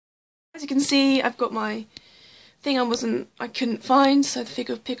As you can see, I've got my thing I couldn't find, so the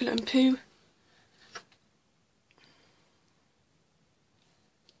figure of Piglet and Pooh.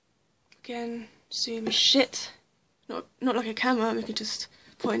 Again, zoom is shit. Not like a camera, we can just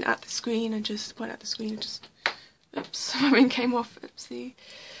point at the screen and just oops, my ring came off, oopsie.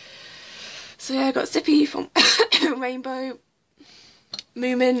 So yeah, I got Zippy from Rainbow,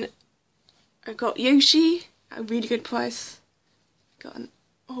 Moomin, I got Yoshi at a really good price, got a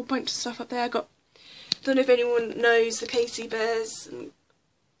whole bunch of stuff up there. I don't know if anyone knows the Casey Bears and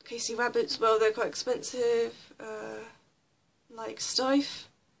Casey Rabbits, well they're quite expensive, like Stife,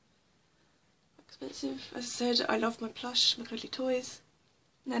 expensive. As I said, I love my plush, my cuddly toys.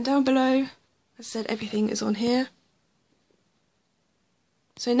 And then down below, as I said, everything is on here.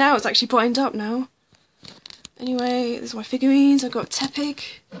 So now it's actually brightened up now. Anyway, these are my figurines. I've got Tepig,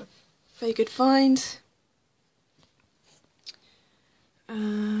 very good find.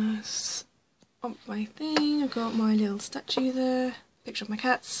 On my thing, I've got my little statue there, picture of my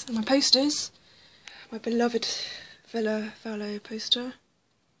cats, and my posters. My beloved Villa Fallow poster.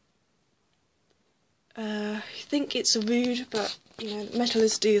 I think it's a rude, but you know,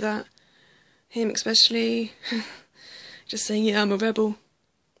 metalists do that. Him especially. Just saying, yeah, I'm a rebel.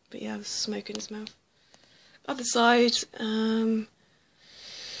 But yeah, with smoke in his mouth. Other side, I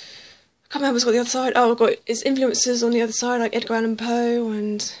can't remember what's got the other side. Oh, I've got his influences on the other side, like Edgar Allan Poe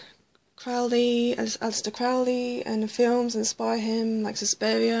and Crowley, Aleister Crowley, and the films inspire him, like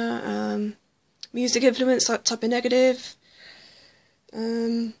Suspiria. Music influence, like Type of Negative.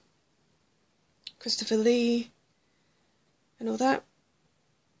 Christopher Lee, and all that.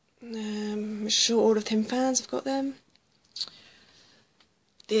 I'm sure all of Tim fans have got them.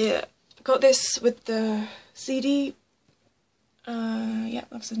 Got this with the CD. Yeah,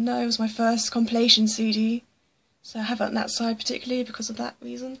 like I said, no, it was my first compilation CD, so I have it on that side particularly because of that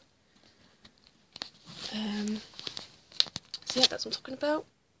reason. So yeah, that's what I'm talking about.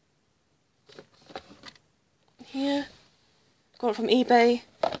 Here, got it from eBay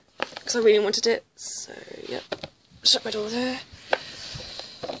because I really wanted it. So yep, shut my door there.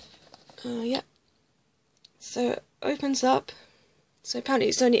 Yeah. So it opens up. So apparently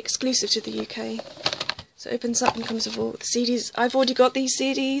it's only exclusive to the UK. So it opens up and comes with all the CDs. I've already got these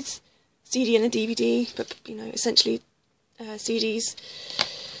CDs, CD and a DVD, but you know, essentially CDs.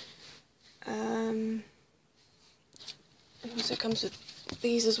 And also comes with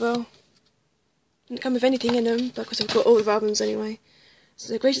these as well. Didn't come with anything in them, because I've got all the albums anyway.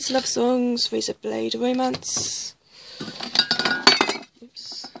 So the Greatest Love Songs, Razor Blade Romance.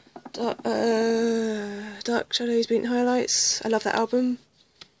 Oops. Dark Shadows, Beaten Highlights. I love that album.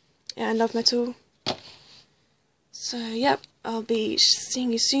 Yeah, and Love Metal. So, yep, I'll be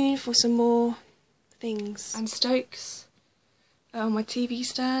seeing you soon for some more things. And Stokes. On my TV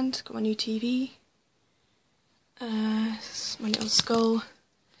stand, got my new TV. This is my little skull.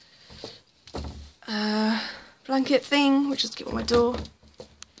 Blanket thing, which is to keep on my door.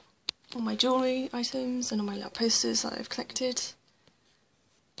 All my jewellery items and all my little posters that I've collected.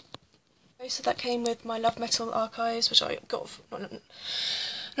 So that came with my Love Metal archives, which I got,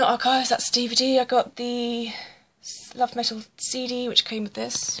 not archives, that's DVD. I got the Love Metal CD, which came with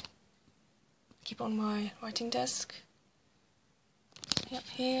this. Keep it on my writing desk. Yep,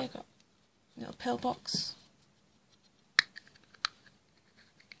 here I've got a little pill box.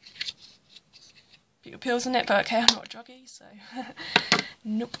 Put your pills in it, but okay, I'm not a druggie, so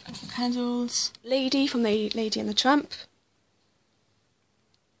nope. Candles. Lady from the Lady and the Tramp.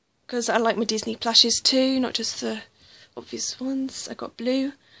 Because I like my Disney plushes too, not just the obvious ones. I got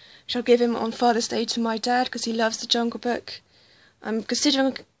Blue, which I'll give him on Father's Day to my dad because he loves the Jungle Book. I'm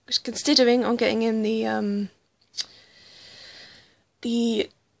considering on getting him the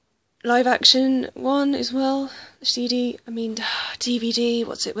live action one as well. The CD, I mean DVD.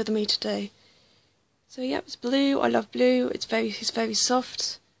 What's it with me today? So yeah, it's Blue. I love Blue. It's very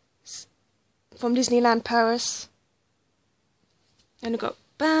soft. It's from Disneyland Paris. And I've got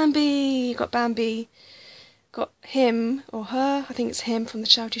Bambi, got him or her, I think it's him from the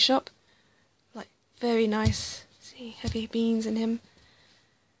charity shop, like very nice, see heavy beans in him.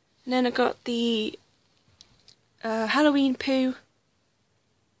 And then I got the Halloween Pooh,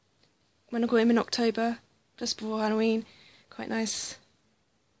 when I got him in October, just before Halloween, quite nice.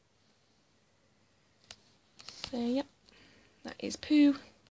 So yep, that is Pooh.